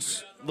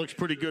Jones looks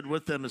pretty good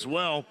with them as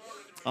well.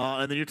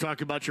 And then you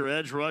talk about your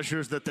edge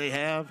rushers that they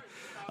have.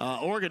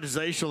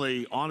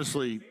 Organizationally,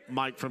 honestly,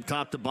 Mike, from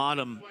top to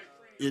bottom,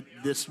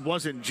 this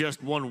wasn't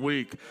just 1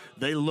 week.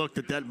 They looked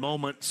at that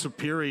moment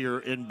superior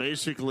in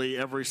basically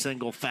every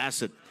single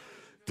facet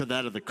to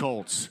that of the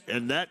Colts.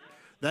 And that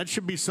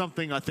should be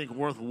something I think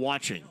worth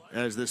watching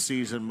as this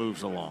season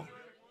moves along.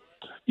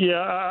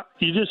 Yeah,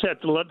 you just have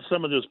to let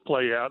some of this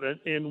play out,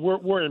 and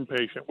we're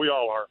impatient. We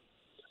all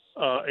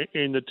are,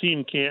 and the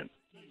team can't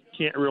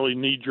really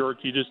knee jerk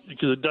you just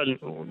because it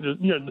doesn't.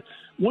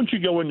 Once you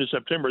go into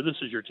September, this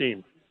is your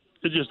team.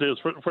 It just is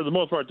for the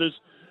most part. This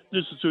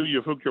is who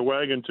you've hooked your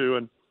wagon to,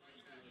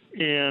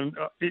 and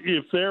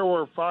if there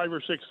were 5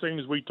 or 6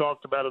 things we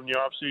talked about in the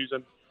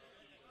offseason,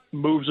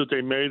 moves that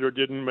they made or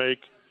didn't make,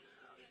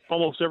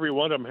 almost every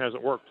one of them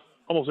hasn't worked.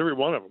 Almost every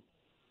one of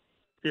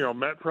them.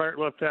 Matt Pryor,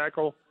 left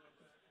tackle.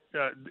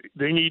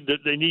 They need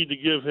to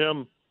give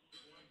him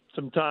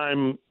some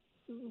time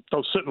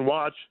to sit and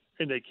watch,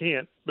 and they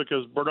can't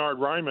because Bernard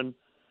Ryman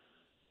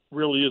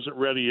really isn't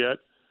ready yet.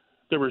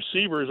 The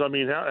receivers, I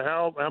mean,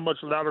 how much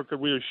louder could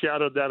we have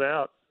shouted that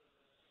out?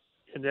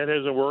 And that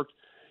hasn't worked.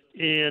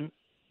 And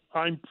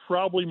I'm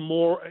probably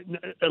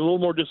a little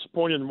more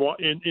disappointed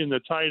in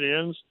the tight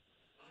ends.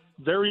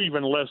 They're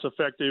even less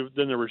effective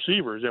than the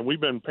receivers, and we've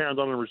been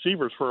pounding on the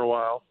receivers for a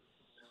while.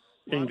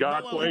 And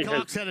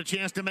Cox had a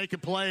chance to make a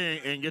play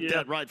and get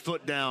that right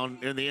foot down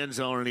in the end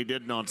zone, and he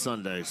didn't on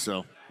Sunday.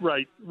 So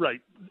right, and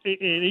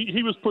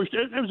he was pushed.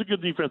 It was a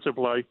good defensive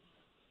play,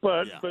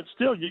 but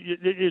still,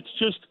 it's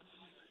just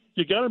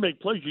you got to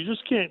make plays. You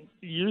just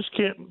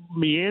can't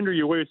meander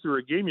your way through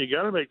a game. You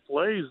got to make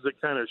plays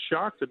that kind of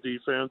shock the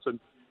defense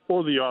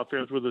or the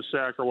offense with a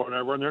sack or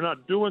whatever, and they're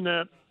not doing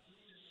that.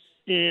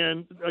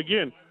 And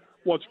again,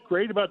 what's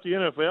great about the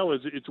NFL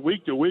is it's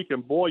week to week,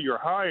 and boy, you're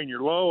high and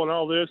you're low and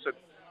all this. And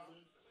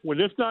when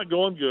it's not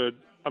going good,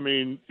 I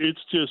mean,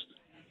 it's just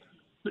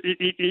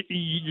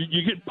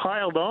you get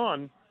piled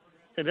on,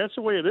 and that's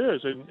the way it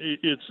is. And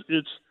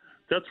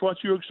that's what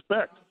you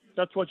expect.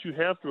 That's what you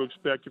have to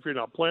expect if you're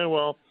not playing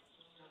well.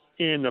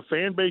 And the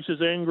fan base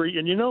is angry,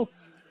 and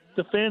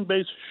the fan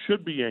base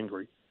should be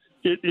angry.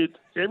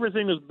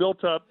 Everything is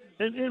built up,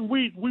 and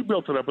we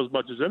built it up as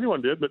much as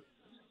anyone did. But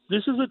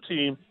this is a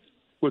team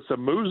with the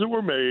moves that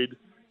were made.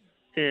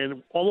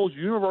 And almost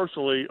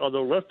universally,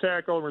 although left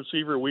tackle and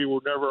receiver we were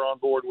never on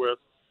board with,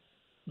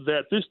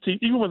 that this team,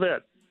 even with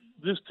that,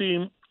 this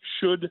team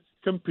should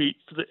compete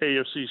for the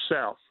AFC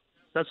South.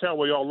 That's how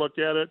we all looked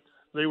at it.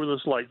 They were the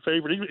slight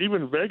favorite.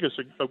 Even Vegas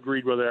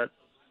agreed with that.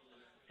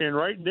 And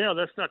right now,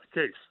 that's not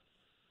the case.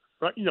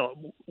 Right?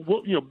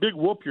 Big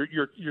whoop.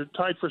 You're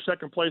tied for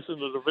second place in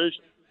the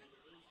division,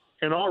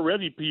 and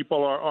already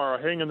people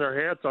are hanging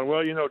their hats on.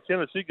 Well,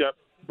 Tennessee got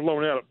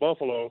blown out at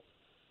Buffalo,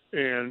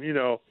 and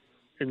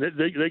and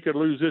they could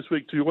lose this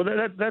week too. Well,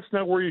 that's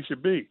not where you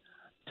should be.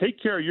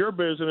 Take care of your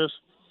business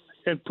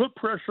and put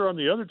pressure on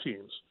the other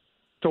teams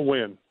to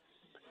win,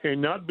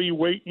 and not be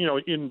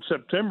in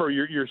September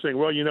you're saying,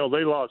 well,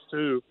 they lost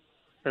too,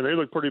 and they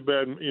look pretty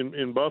bad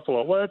in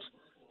Buffalo. Well,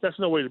 that's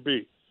no way to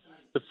be.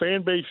 The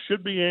fan base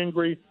should be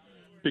angry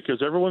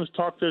because everyone's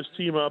talked this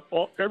team up.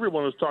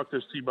 Everyone has talked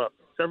this team up.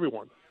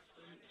 Everyone.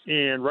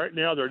 And right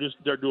now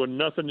they're doing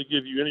nothing to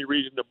give you any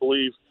reason to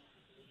believe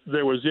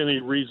there was any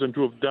reason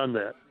to have done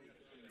that.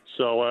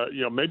 So,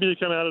 maybe they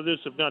come out of this,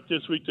 if not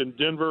this week, then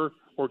Denver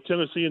or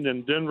Tennessee, and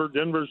then Denver.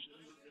 Denver's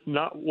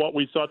not what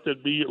we thought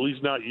they'd be, at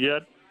least not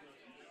yet.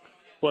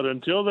 But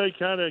until they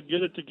kind of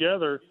get it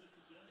together,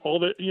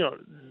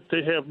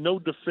 they have no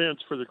defense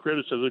for the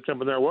criticism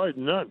coming their way.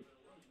 None.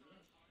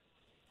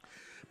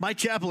 Mike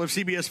Chappell of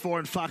CBS 4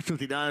 and Fox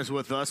 59 is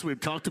with us. We've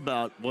talked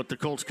about what the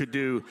Colts could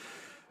do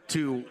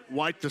to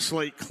wipe the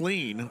slate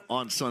clean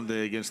on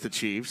Sunday against the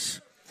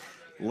Chiefs.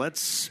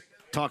 Let's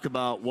talk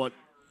about what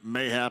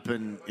may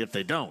happen if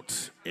they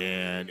don't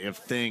and if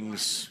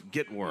things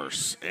get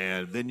worse.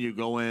 And then you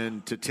go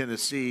into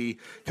Tennessee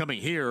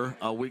coming here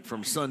a week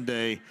from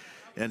Sunday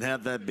and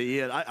have that be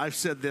it. I've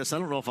said this. I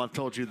don't know if I've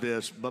told you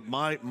this, but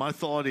my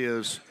thought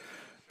is,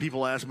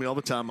 people ask me all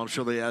the time, I'm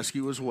sure they ask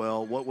you as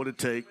well, what would it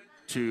take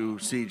to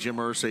see Jim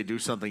Irsay do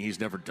something he's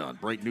never done,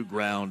 break new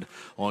ground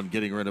on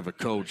getting rid of a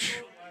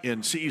coach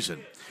in season?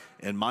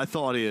 And my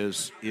thought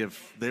is,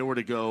 if they were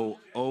to go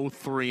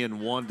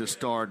 0-3-1 to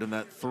start, and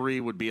that 3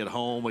 would be at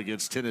home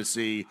against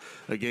Tennessee,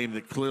 a game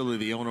that clearly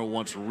the owner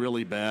wants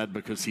really bad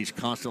because he's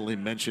constantly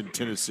mentioned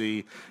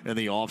Tennessee in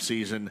the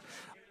offseason.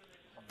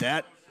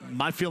 That,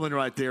 my feeling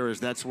right there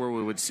is that's where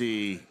we would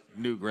see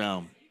new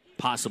ground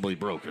possibly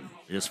broken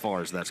as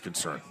far as that's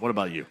concerned. What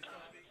about you?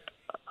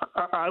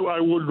 I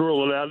wouldn't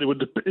rule it out. It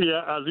would,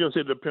 I was going to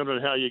say depend on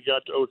how you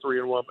got to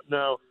 0-3-1. But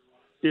now,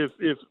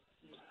 if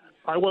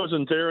I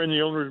wasn't there in the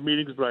owners'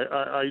 meetings, but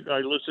I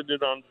listened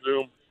in on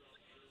Zoom.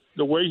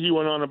 The way he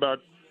went on about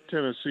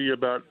Tennessee,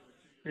 about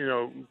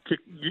getting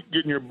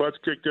your butts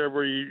kicked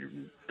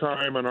every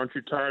time, and aren't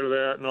you tired of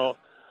that and all?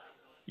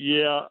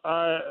 Yeah,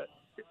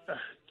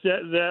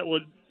 that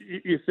would,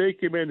 if they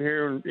came in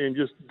here and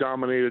just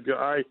dominated.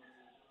 I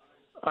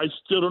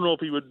still don't know if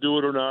he would do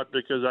it or not,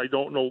 because I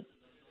don't know.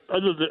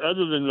 Other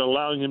than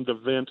allowing him to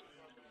vent,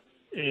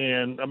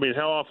 and I mean,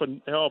 how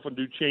often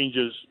do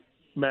changes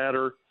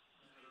matter?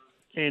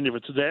 And if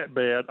it's that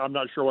bad, I'm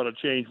not sure what a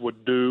change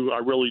would do. I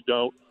really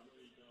don't.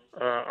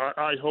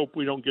 I hope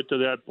we don't get to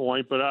that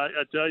point. But I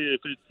tell you,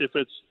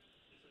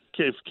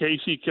 if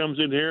Casey comes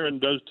in here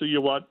and does to you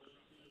what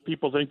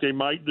people think they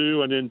might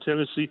do, and then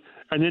Tennessee,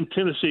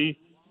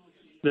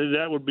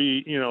 that would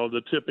be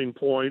the tipping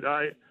point.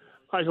 I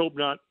hope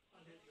not.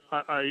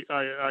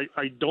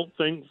 I don't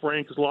think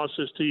Frank has lost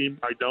his team.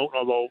 I don't,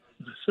 although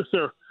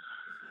the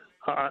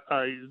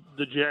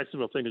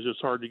Jacksonville thing is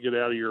just hard to get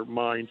out of your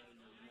mind.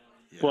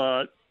 Yeah.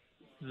 But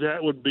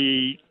that would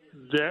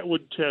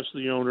test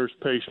the owner's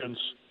patience,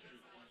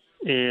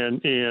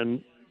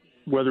 and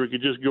whether he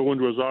could just go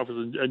into his office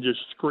and just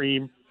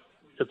scream.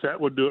 If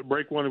that would do it,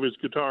 break one of his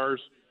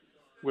guitars,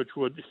 which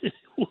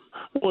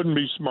wouldn't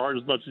be smart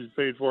as much as he's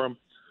paid for them.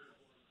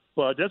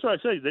 But that's what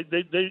I say.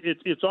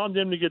 It's on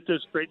them to get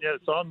this straightened out.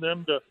 It's on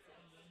them to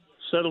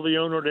settle the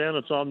owner down.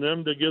 It's on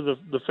them to give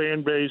the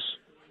fan base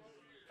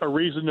a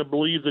reason to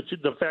believe that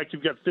the fact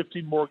you've got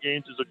 15 more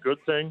games is a good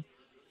thing.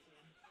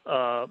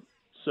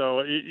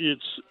 So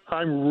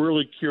I'm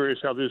really curious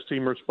how this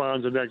team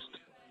responds the next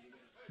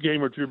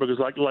game or two, because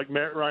like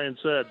Matt Ryan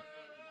said,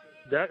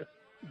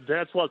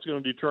 that's what's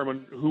going to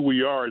determine who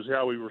we are, is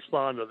how we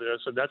respond to this,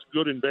 and that's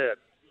good and bad.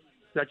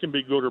 That can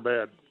be good or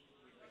bad.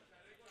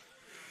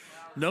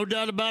 No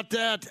doubt about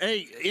that.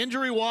 Hey,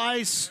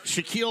 injury-wise,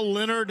 Shaquille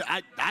Leonard,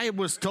 I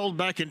was told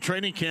back in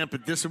training camp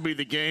that this would be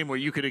the game where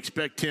you could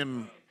expect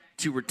him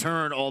to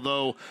return,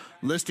 although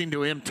listening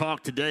to him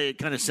talk today, it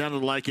kind of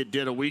sounded like it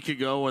did a week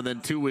ago and then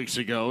 2 weeks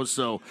ago.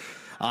 So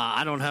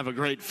I don't have a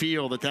great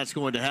feel that that's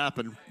going to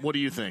happen. What do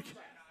you think?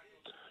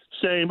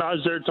 Same. I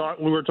was there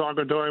we were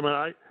talking to him,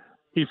 and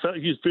he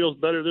feels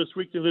better this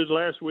week than he did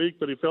last week,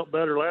 but he felt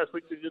better last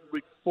week than he did the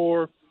week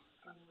before.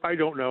 I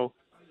don't know.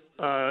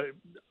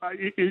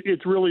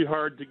 It's really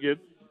hard to get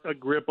a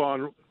grip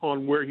on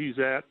where he's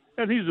at,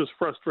 and he's as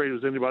frustrated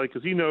as anybody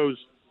because he knows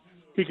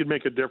he could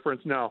make a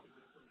difference. Now,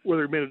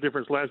 whether he made a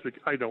difference last week,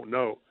 I don't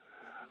know.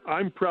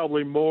 I'm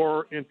probably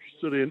more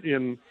interested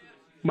in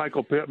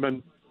Michael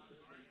Pittman,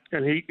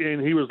 and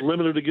he was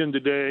limited again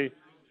today.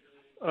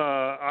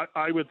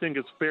 I would think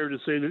it's fair to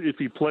say that if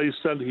he plays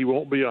Sunday, he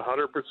won't be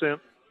 100%,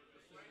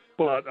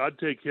 but I'd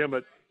take him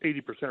at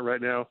 80%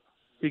 right now.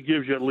 He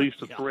gives you at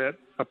least a threat,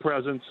 a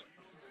presence.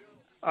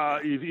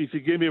 If you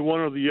give me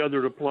one or the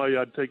other to play,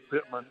 I'd take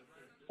Pittman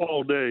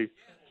all day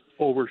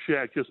over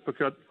Shaq, just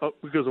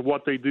because of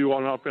what they do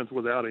on offense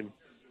without him.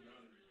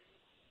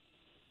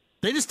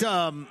 They just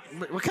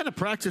what kind of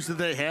practice did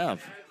they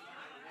have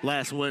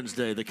last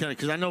Wednesday?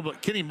 Because I know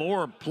Kenny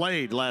Moore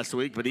played last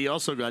week, but he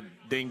also got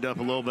dinged up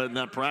a little bit in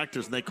that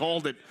practice, and they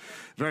called it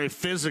very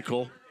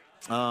physical.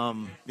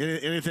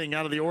 Anything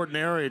out of the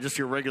ordinary, or just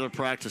your regular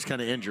practice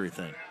kind of injury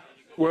thing?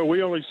 Well,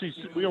 we only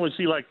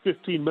see like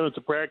 15 minutes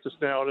of practice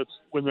now, and it's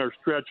when they're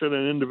stretching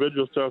and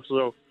individual stuff,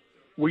 so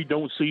we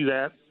don't see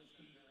that.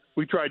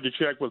 We tried to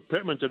check with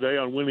Pittman today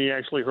on when he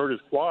actually hurt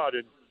his quad,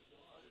 and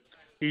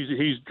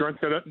he's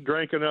drank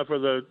enough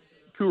of the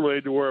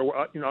Kool-Aid to where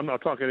I'm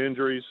not talking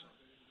injuries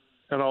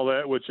and all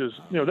that, which is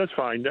that's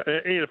fine.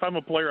 And if I'm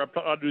a player,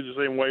 I'll do the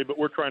same way. But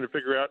we're trying to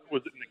figure out,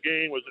 was it in the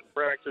game, was it in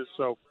practice?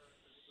 So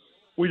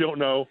we don't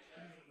know.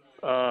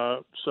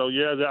 As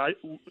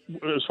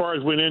far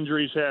as when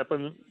injuries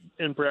happen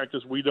in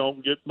practice, we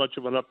don't get much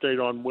of an update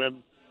on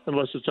when,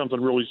 unless it's something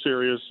really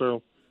serious.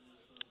 So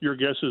your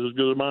guess is as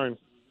good as mine.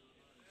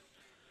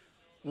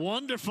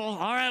 Wonderful.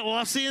 All right. Well,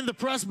 I'll see you in the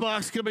press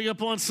box coming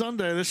up on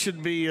Sunday. This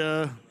should be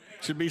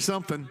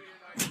something.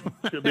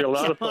 Should be a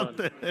lot of fun.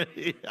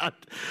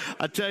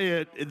 I tell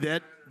you,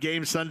 that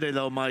game Sunday,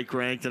 though, Mike,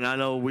 ranked, and I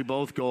know we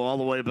both go all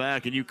the way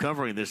back, and you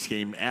covering this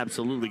game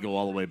absolutely go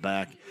all the way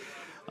back.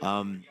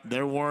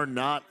 There were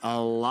not a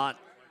lot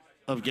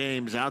of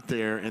games out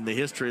there in the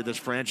history of this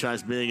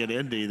franchise being an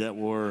Indy that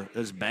were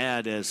as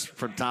bad as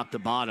from top to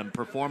bottom,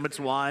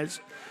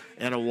 performance-wise,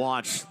 and a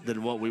watch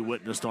than what we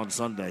witnessed on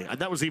Sunday.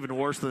 That was even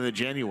worse than the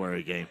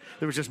January game.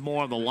 There was just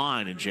more on the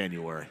line in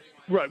January.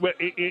 Right. But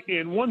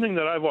and one thing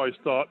that I've always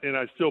thought, and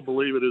I still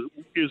believe it,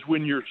 is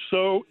when you're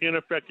so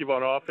ineffective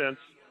on offense,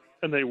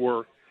 and they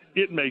were,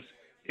 it makes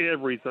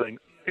everything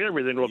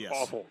look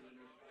awful.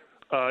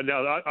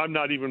 Now, I'm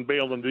not even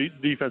bailing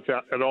defense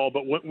out at all,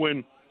 but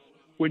when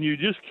you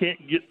just can't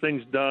get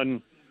things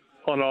done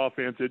on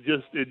offense, it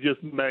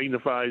just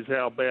magnifies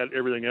how bad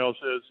everything else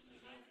is.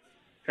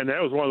 And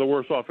that was one of the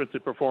worst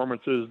offensive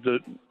performances that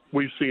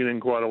we've seen in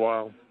quite a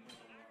while.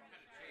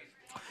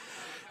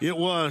 It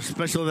was,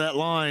 especially that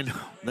line,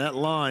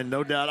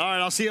 no doubt. All right,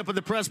 I'll see you up in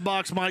the press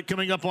box, Mike,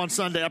 coming up on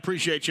Sunday. I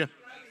appreciate you.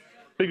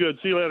 Be good.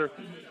 See you later.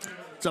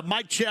 It's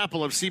Mike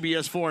Chappell of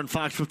CBS 4 and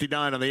Fox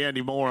 59 on the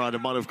Andy Moore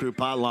Automotive Group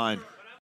hotline.